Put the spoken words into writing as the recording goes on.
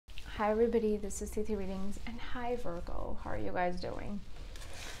Hi everybody, this is Tithi Readings, and hi Virgo, how are you guys doing?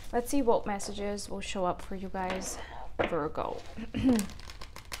 Let's see what messages will show up for you guys, Virgo.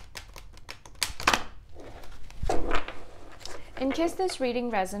 In case this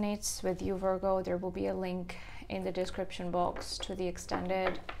reading resonates with you, Virgo, there will be a link in the description box to the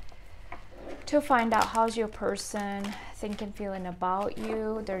extended to find out how's your person thinking, feeling about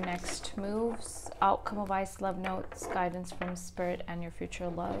you, their next moves, outcome advice, love notes, guidance from spirit, and your future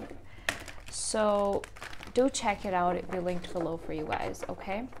love. So do check it out. It'll be linked below for you guys,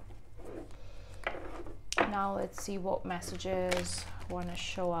 okay? Now let's see what messages want to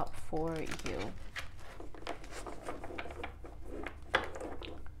show up for you.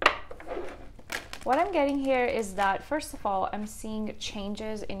 What I'm getting here is that, first of all, I'm seeing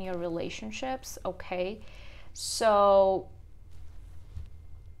changes in your relationships, okay? So,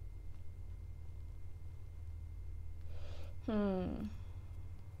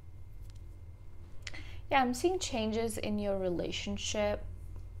 yeah, I'm seeing changes in your relationship.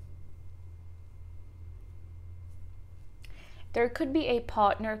 There could be a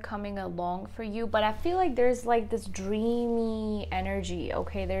partner coming along for you, but I feel like there's like this dreamy energy,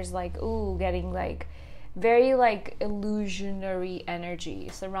 okay? There's like, ooh, getting like very like illusionary energy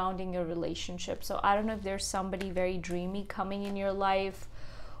surrounding your relationship. So I don't know if there's somebody very dreamy coming in your life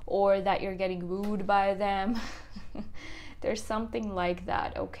or that you're getting wooed by them. There's something like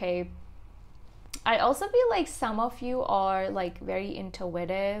that, okay? I also feel like some of you are like very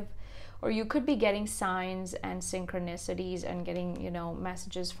intuitive, or you could be getting signs and synchronicities and getting, you know,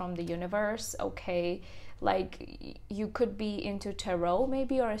 messages from the universe, okay? Like you could be into tarot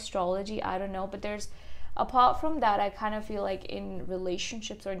maybe, or astrology, I don't know. But there's, apart from that, I kind of feel like in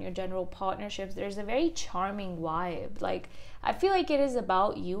relationships or in your general partnerships, there's a very charming vibe. Like I feel like it is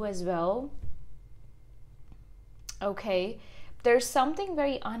about you as well, okay? There's something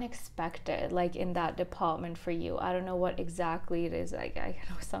very unexpected like in that department for you. I don't know what exactly it is. I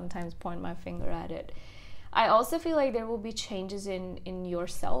sometimes point my finger at it. I also feel like there will be changes in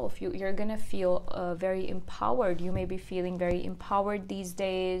yourself. You're gonna feel very empowered. You may be feeling very empowered these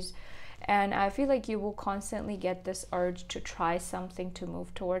days, and I feel like you will constantly get this urge to try something, to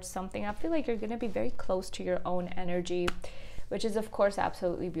move towards something. I feel like you're gonna be very close to your own energy, which is of course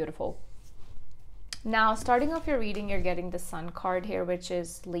absolutely beautiful. Now, starting off your reading, you're getting the Sun card here, which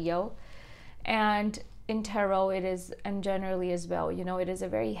is Leo. And in tarot, it is, and generally as well, you know, it is a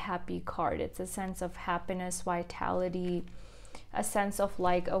very happy card. It's a sense of happiness, vitality, a sense of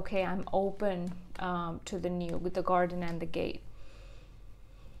like, okay, I'm open to the new, with the garden and the gate.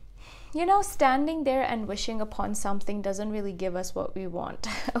 You know, standing there and wishing upon something doesn't really give us what we want.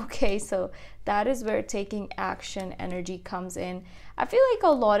 Okay, so that is where taking action energy comes in. I feel like a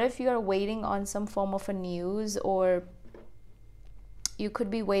lot of you are waiting on some form of a news, or you could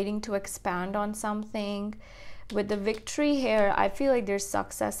be waiting to expand on something. With the victory here, I feel like there's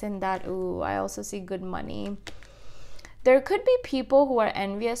success in that. Ooh, I also see good money. There could be people who are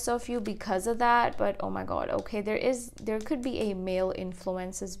envious of you because of that, but oh my god, okay, there could be a male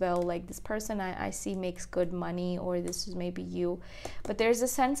influence as well. Like this person I see makes good money, or this is maybe you, but there's a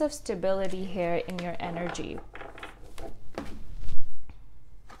sense of stability here in your energy.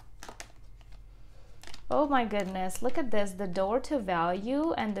 Oh my goodness, look at this. The door to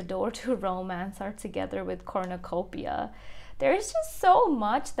value and the door to romance are together with cornucopia. There's just so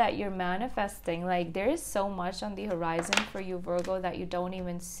much that you're manifesting. Like there is so much on the horizon for you, Virgo, that you don't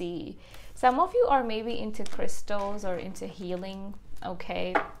even see. Some of you are maybe into crystals or into healing,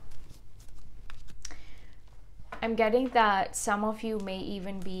 okay? I'm getting that some of you may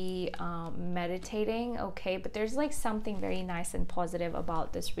even be meditating, okay? But there's like something very nice and positive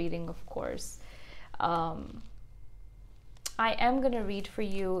about this reading, of course. I am going to read for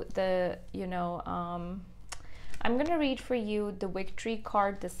you the, you know, I'm going to read for you the victory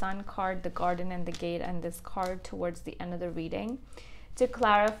card, the Sun card, the garden and the gate, and this card towards the end of the reading to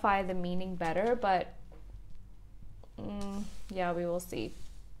clarify the meaning better. But yeah, we will see.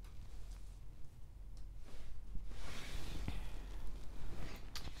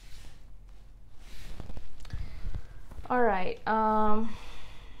 All right.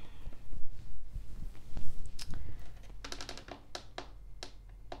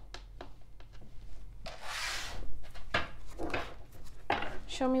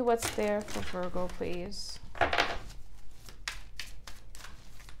 Show me what's there for Virgo, please.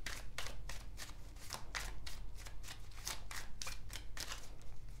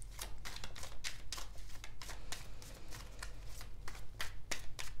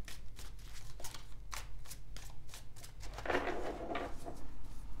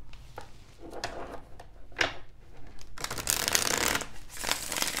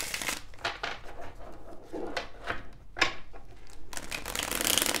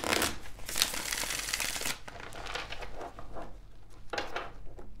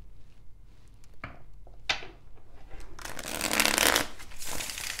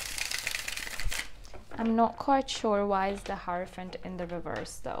 I'm not quite sure why is the Hierophant in the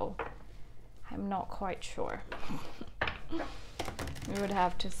reverse though. I'm not quite sure. We would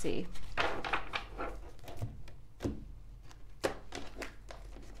have to see.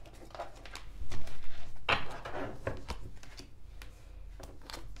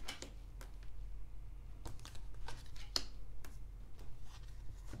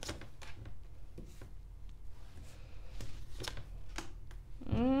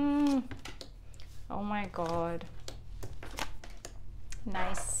 Oh my God.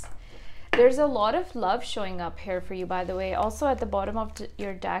 Nice. There's a lot of love showing up here for you, by the way. Also at the bottom of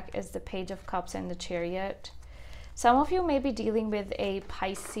your deck is the Page of Cups and the Chariot. Some of you may be dealing with a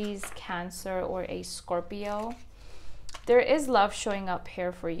Pisces, Cancer, or a Scorpio. There is love showing up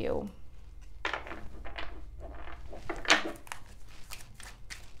here for you.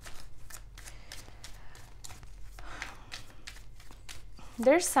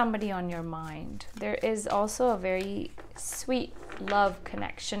 There's somebody on your mind. There is also a very sweet love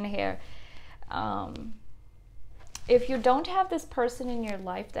connection here. If you don't have this person in your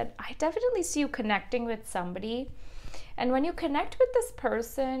life, that I definitely see you connecting with somebody. And when you connect with this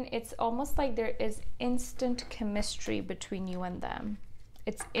person, it's almost like there is instant chemistry between you and them.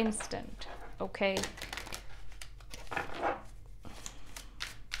 It's instant, okay?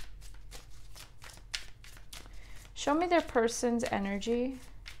 Show me their person's energy.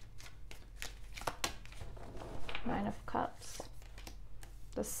 Nine of Cups.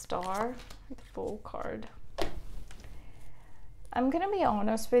 The Star. The Fool card. I'm going to be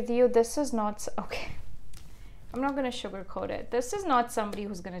honest with you. This is not... Okay. I'm not going to sugarcoat it. This is not somebody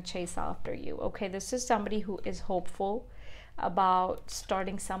who's going to chase after you. Okay. This is somebody who is hopeful about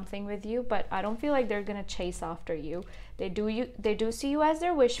starting something with you. But I don't feel like they're going to chase after you. They do see you as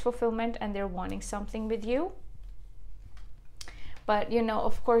their wish fulfillment. And they're wanting something with you. But, you know,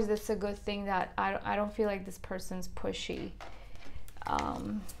 of course, that's a good thing that I don't feel like this person's pushy.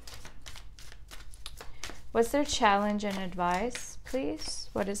 What's their challenge and advice, please?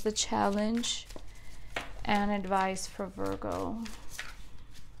 What is the challenge and advice for Virgo?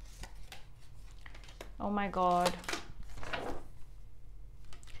 Oh, my God.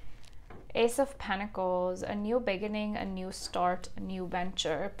 Ace of Pentacles, a new beginning, a new start, a new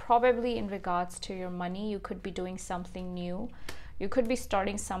venture. Probably in regards to your money, you could be doing something new. You could be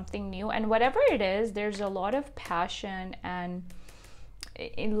starting something new, and whatever it is, there's a lot of passion and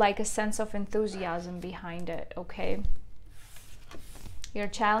like a sense of enthusiasm behind it, okay? Your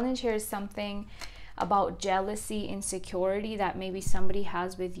challenge here is something about jealousy, insecurity that maybe somebody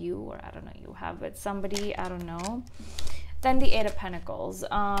has with you, or I don't know, you have with somebody, I don't know. Then the Eight of Pentacles,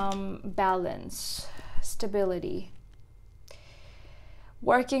 balance, stability,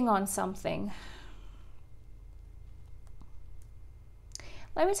 working on something.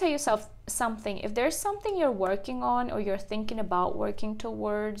 Let me tell you something. If there's something you're working on or you're thinking about working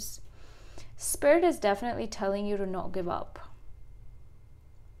towards, Spirit is definitely telling you to not give up.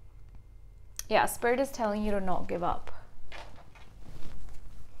 Yeah, Spirit is telling you to not give up.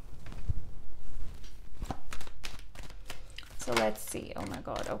 So let's see. Oh my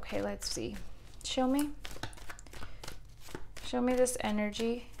God. Okay, let's see. Show me this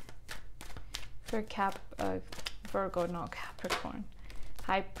energy for Virgo, not Capricorn.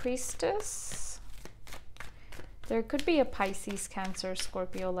 High Priestess. There could be a Pisces, Cancer,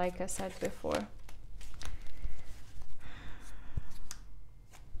 Scorpio, like I said before.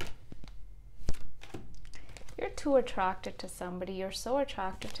 You're too attracted to somebody. You're so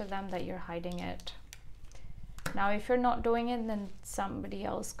attracted to them that you're hiding it. Now, if you're not doing it, then somebody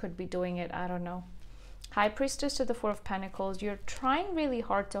else could be doing it. I don't know. High Priestess to the Four of Pentacles. You're trying really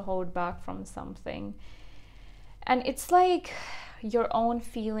hard to hold back from something. And it's like your own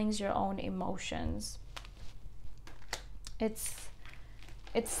feelings, your own emotions. It's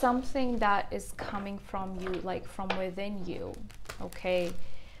something that is coming from you, like from within you, okay?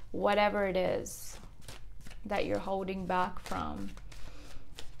 Whatever it is that you're holding back from.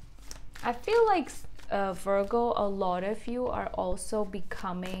 I feel like Virgo, a lot of you are also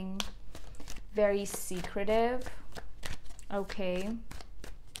becoming very secretive, okay?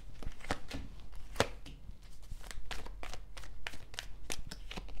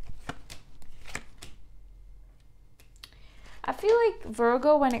 I feel like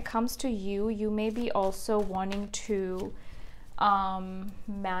Virgo, when it comes to you, you may be also wanting to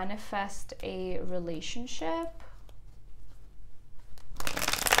manifest a relationship.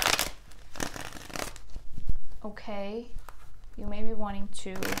 Okay, you may be wanting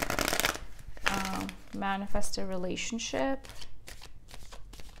to manifest a relationship.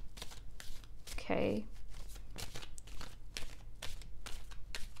 Okay.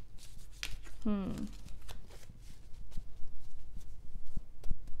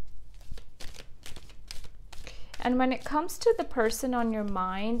 And when it comes to the person on your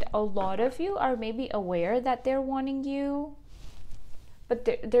mind, a lot of you are maybe aware that they're wanting you. But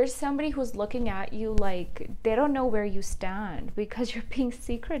there's somebody who's looking at you like they don't know where you stand because you're being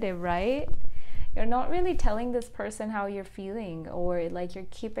secretive, right? You're not really telling this person how you're feeling, or like you're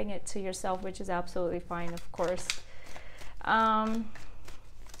keeping it to yourself, which is absolutely fine, of course. Show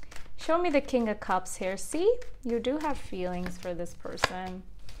me the King of Cups here. See, you do have feelings for this person.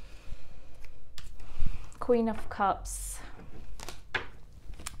 Queen of Cups,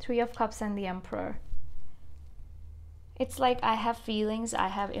 Three of Cups, and the Emperor. It's like I have feelings, I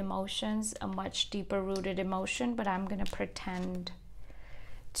have emotions, a much deeper rooted emotion, but I'm gonna pretend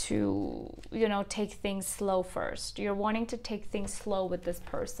to, you know, take things slow first. You're wanting to take things slow with this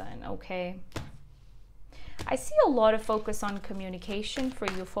person, okay? I see a lot of focus on communication for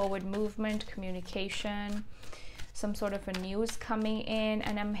you, forward movement, communication, some sort of a news coming in,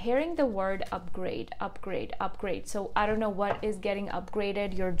 and I'm hearing the word upgrade, upgrade, upgrade. So I don't know what is getting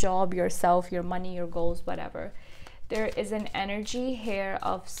upgraded, your job, yourself, your money, your goals, whatever. There is an energy here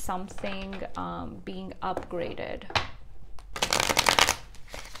of something being upgraded.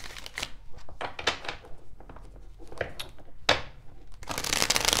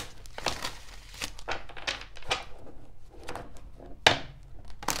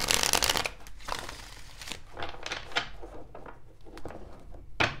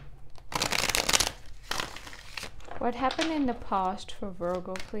 What happened in the past for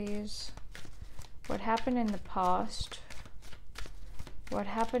Virgo, please? What happened in the past? What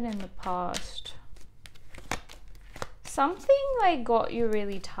happened in the past? Something like got you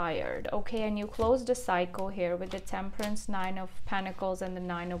really tired, okay? And you closed the cycle here with the Temperance, Nine of Pentacles, and the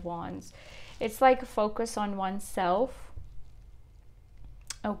Nine of Wands. It's like a focus on oneself,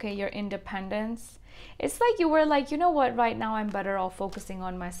 okay? Your independence. It's like you were like, you know what? Right now I'm better off focusing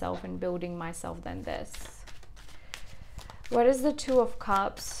on myself and building myself than this. What is the Two of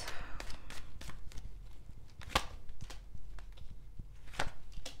Cups?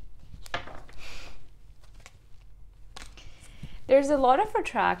 There's a lot of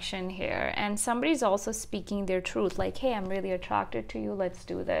attraction here, and somebody's also speaking their truth, like, hey, I'm really attracted to you, let's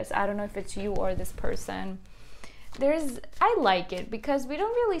do this. I don't know if it's you or this person. I like it because we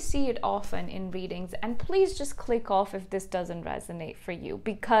don't really see it often in readings, and please just click off if this doesn't resonate for you,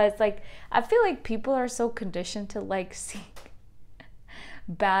 because like I feel like people are so conditioned to like see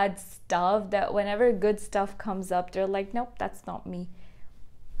bad stuff that whenever good stuff comes up, they're like, nope, that's not me.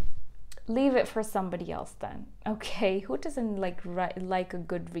 Leave it for somebody else then, okay? Who doesn't like a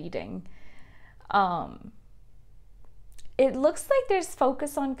good reading? It looks like there's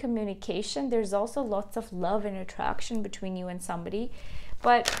focus on communication. There's also lots of love and attraction between you and somebody,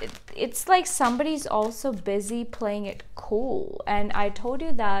 but it's like somebody's also busy playing it cool. And I told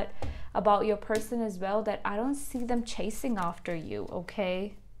you that about your person as well, that I don't see them chasing after you,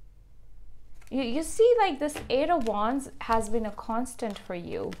 okay? You see, like this Eight of Wands has been a constant for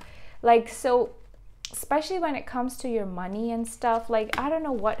you. Like, so especially when it comes to your money and stuff, like I don't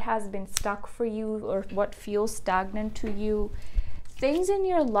know what has been stuck for you or what feels stagnant to you. Things in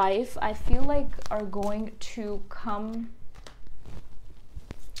your life I feel like are going to come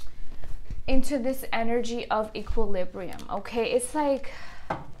into this energy of equilibrium, okay? It's like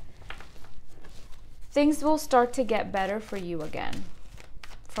things will start to get better for you again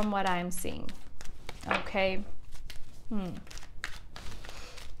from what I'm seeing, okay?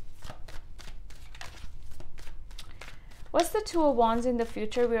 What's the Two of Wands in the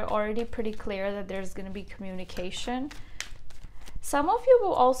future? We're already pretty clear that there's going to be communication. Some of you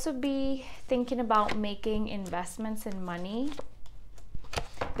will also be thinking about making investments in money.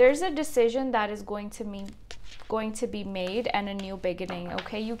 There's a decision that is going to be made and a new beginning,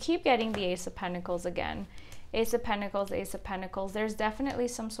 okay? You keep getting the Ace of Pentacles again. Ace of Pentacles, Ace of Pentacles. There's definitely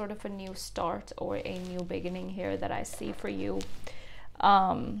some sort of a new start or a new beginning here that I see for you.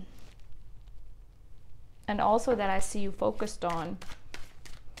 And also that I see you focused on.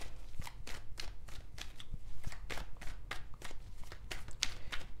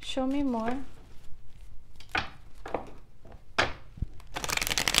 Show me more.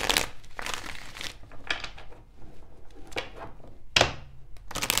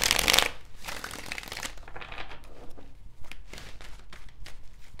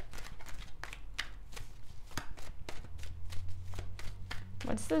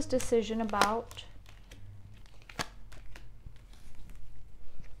 What's this decision about?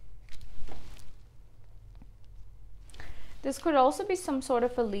 This could also be some sort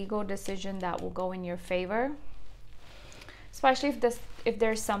of a legal decision that will go in your favor, especially if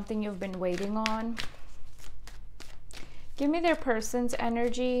there's something you've been waiting on. Give me their person's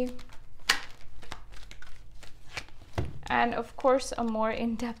energy. And of course, a more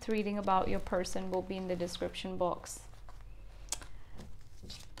in-depth reading about your person will be in the description box.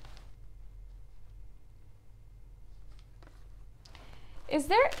 Is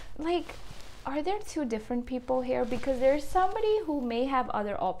there, like, are there two different people here? Because there's somebody who may have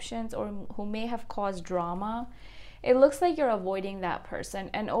other options or who may have caused drama. It looks like you're avoiding that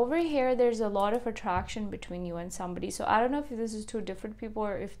person. And over here, there's a lot of attraction between you and somebody. So I don't know if this is two different people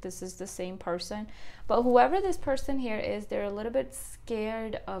or if this is the same person. But whoever this person here is, they're a little bit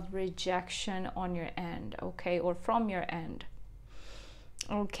scared of rejection on your end, okay? Or from your end.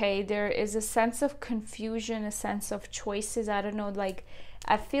 Okay, there is a sense of confusion, a sense of choices. I don't know, like,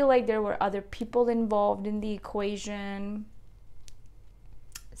 I feel like there were other people involved in the equation.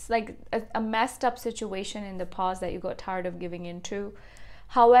 It's like a messed up situation in the past that you got tired of giving into.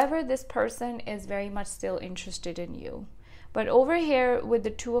 However, this person is very much still interested in you. But over here with the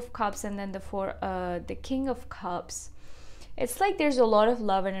Two of Cups and then the King of Cups, it's like there's a lot of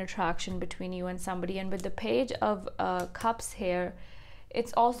love and attraction between you and somebody. And with the Page of Cups here,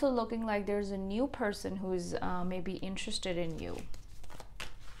 it's also looking like there's a new person who's maybe interested in you.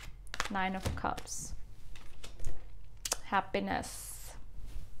 Nine of Cups. Happiness.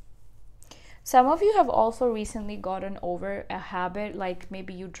 Some of you have also recently gotten over a habit, like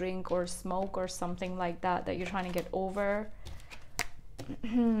maybe you drink or smoke or something like that, that you're trying to get over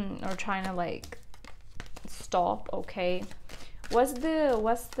or trying to like stop. Okay, what's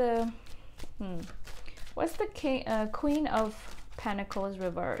the Queen of Pentacles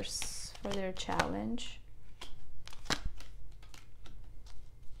reverse for their challenge?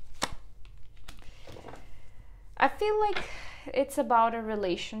 I feel like it's about a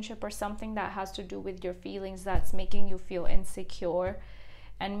relationship or something that has to do with your feelings that's making you feel insecure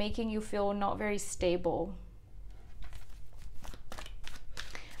and making you feel not very stable.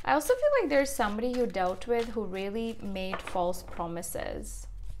 I also feel like there's somebody you dealt with who really made false promises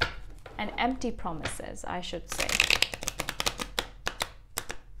and empty promises, I should say.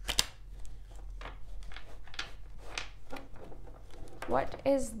 What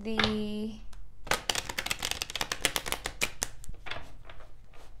is the...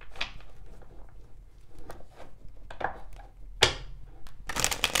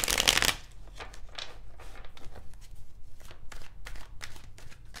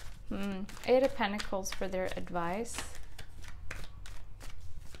 Eight of Pentacles for their advice.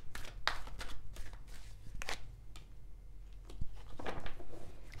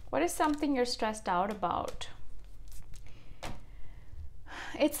 What is something you're stressed out about?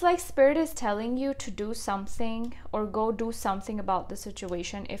 It's like Spirit is telling you to do something or go do something about the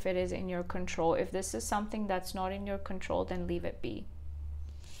situation if it is in your control. If this is something that's not in your control, then leave it be.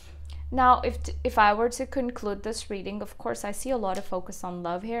 Now, if I were to conclude this reading, of course, I see a lot of focus on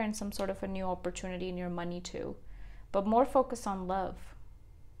love here and some sort of a new opportunity in your money too. But more focus on love.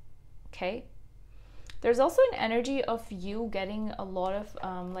 Okay? There's also an energy of you getting a lot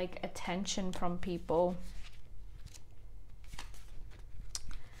of like attention from people.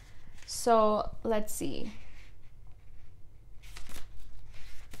 So, let's see.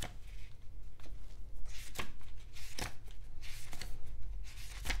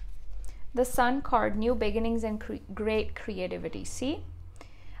 The Sun card, new beginnings and great creativity. See?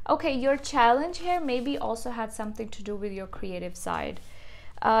 Okay, your challenge here maybe also had something to do with your creative side.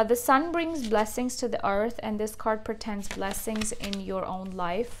 The Sun brings blessings to the earth, and this card portends blessings in your own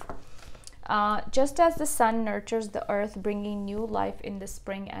life. Just as the Sun nurtures the earth, bringing new life in the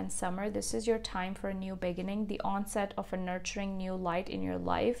spring and summer, this is your time for a new beginning, the onset of a nurturing new light in your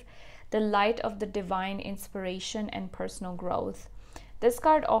life, the light of the divine inspiration and personal growth. This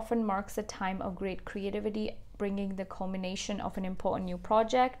card often marks a time of great creativity, bringing the culmination of an important new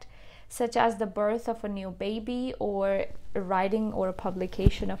project, such as the birth of a new baby or writing or a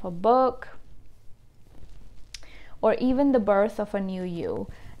publication of a book, or even the birth of a new you.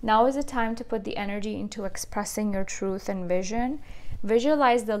 Now is the time to put the energy into expressing your truth and vision.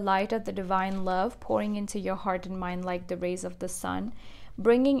 Visualize the light of the divine love pouring into your heart and mind like the rays of the sun,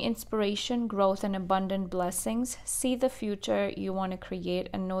 bringing inspiration, growth, and abundant blessings. See the future you want to create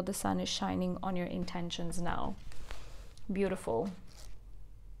and know the sun is shining on your intentions now. Beautiful.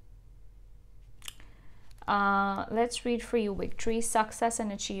 Let's read for you victory, success,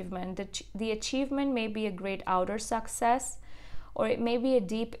 and achievement. The achievement may be a great outer success, or it may be a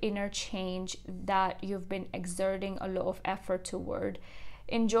deep inner change that you've been exerting a lot of effort toward.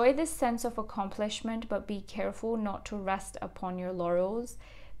 Enjoy this sense of accomplishment, but be careful not to rest upon your laurels.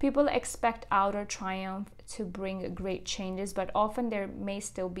 People expect outer triumph to bring great changes, but often there may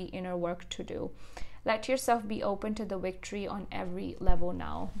still be inner work to do. Let yourself be open to the victory on every level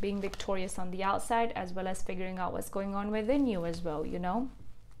now, being victorious on the outside as well as figuring out what's going on within you as well, you know.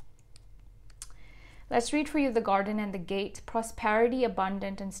 Let's read for you the Garden and the Gate. Prosperity,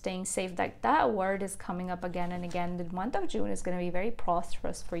 abundant, and staying safe. That word is coming up again and again. The month of June is going to be very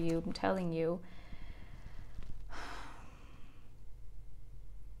prosperous for you, I'm telling you.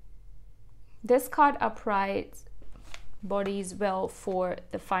 This card upright bodies well for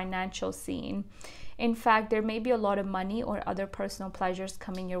the financial scene. In fact, there may be a lot of money or other personal pleasures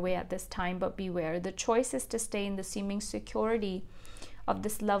coming your way at this time, but beware. The choice is to stay in the seeming security of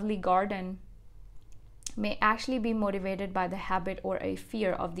this lovely garden may actually be motivated by the habit or a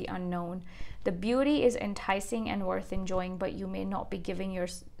fear of the unknown. The beauty is enticing and worth enjoying, but you may not be giving your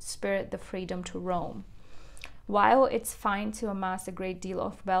spirit the freedom to roam. While it's fine to amass a great deal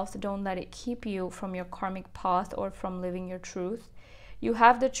of wealth, don't let it keep you from your karmic path or from living your truth. You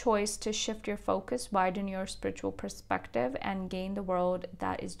have the choice to shift your focus, widen your spiritual perspective, and gain the world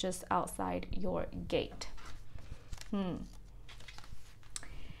that is just outside your gate.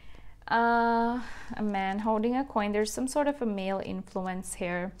 A man holding a coin. There's some sort of a male influence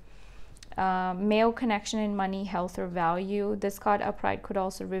here. Male connection in money, health, or value. This card upright could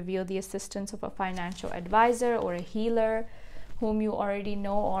also reveal the assistance of a financial advisor or a healer whom you already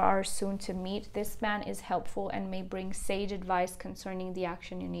know or are soon to meet. This man is helpful and may bring sage advice concerning the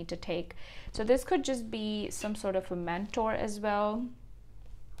action you need to take. So this could just be some sort of a mentor as well.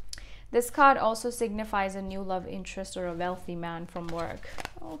 This card also signifies a new love interest or a wealthy man from work.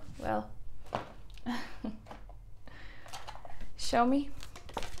 Oh, well. Show me.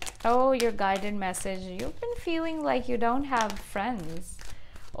 Oh, your guided message. You've been feeling like you don't have friends.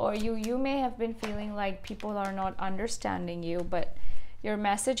 Or you may have been feeling like people are not understanding you. But your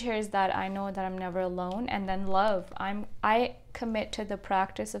message here is that I know that I'm never alone. And then love. I commit to the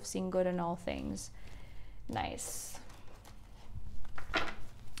practice of seeing good in all things. Nice.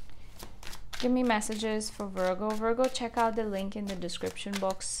 Give me messages for Virgo. Virgo, check out the link in the description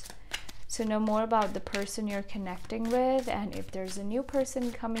box to know more about the person you're connecting with and if there's a new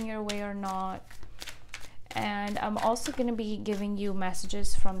person coming your way or not. And I'm also going to be giving you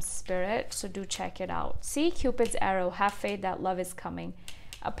messages from Spirit, so do check it out. See Cupid's arrow. Have faith that love is coming.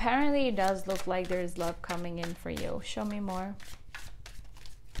 Apparently it does look like there's love coming in for you. Show me more.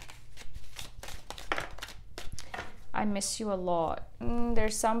 I miss you a lot.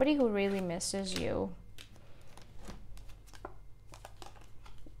 There's somebody who really misses you.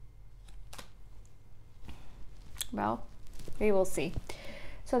 Well, we will see.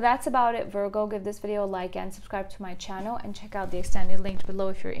 So that's about it, Virgo. Give this video a like and subscribe to my channel and check out the extended link below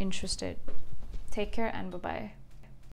if you're interested. Take care and bye-bye.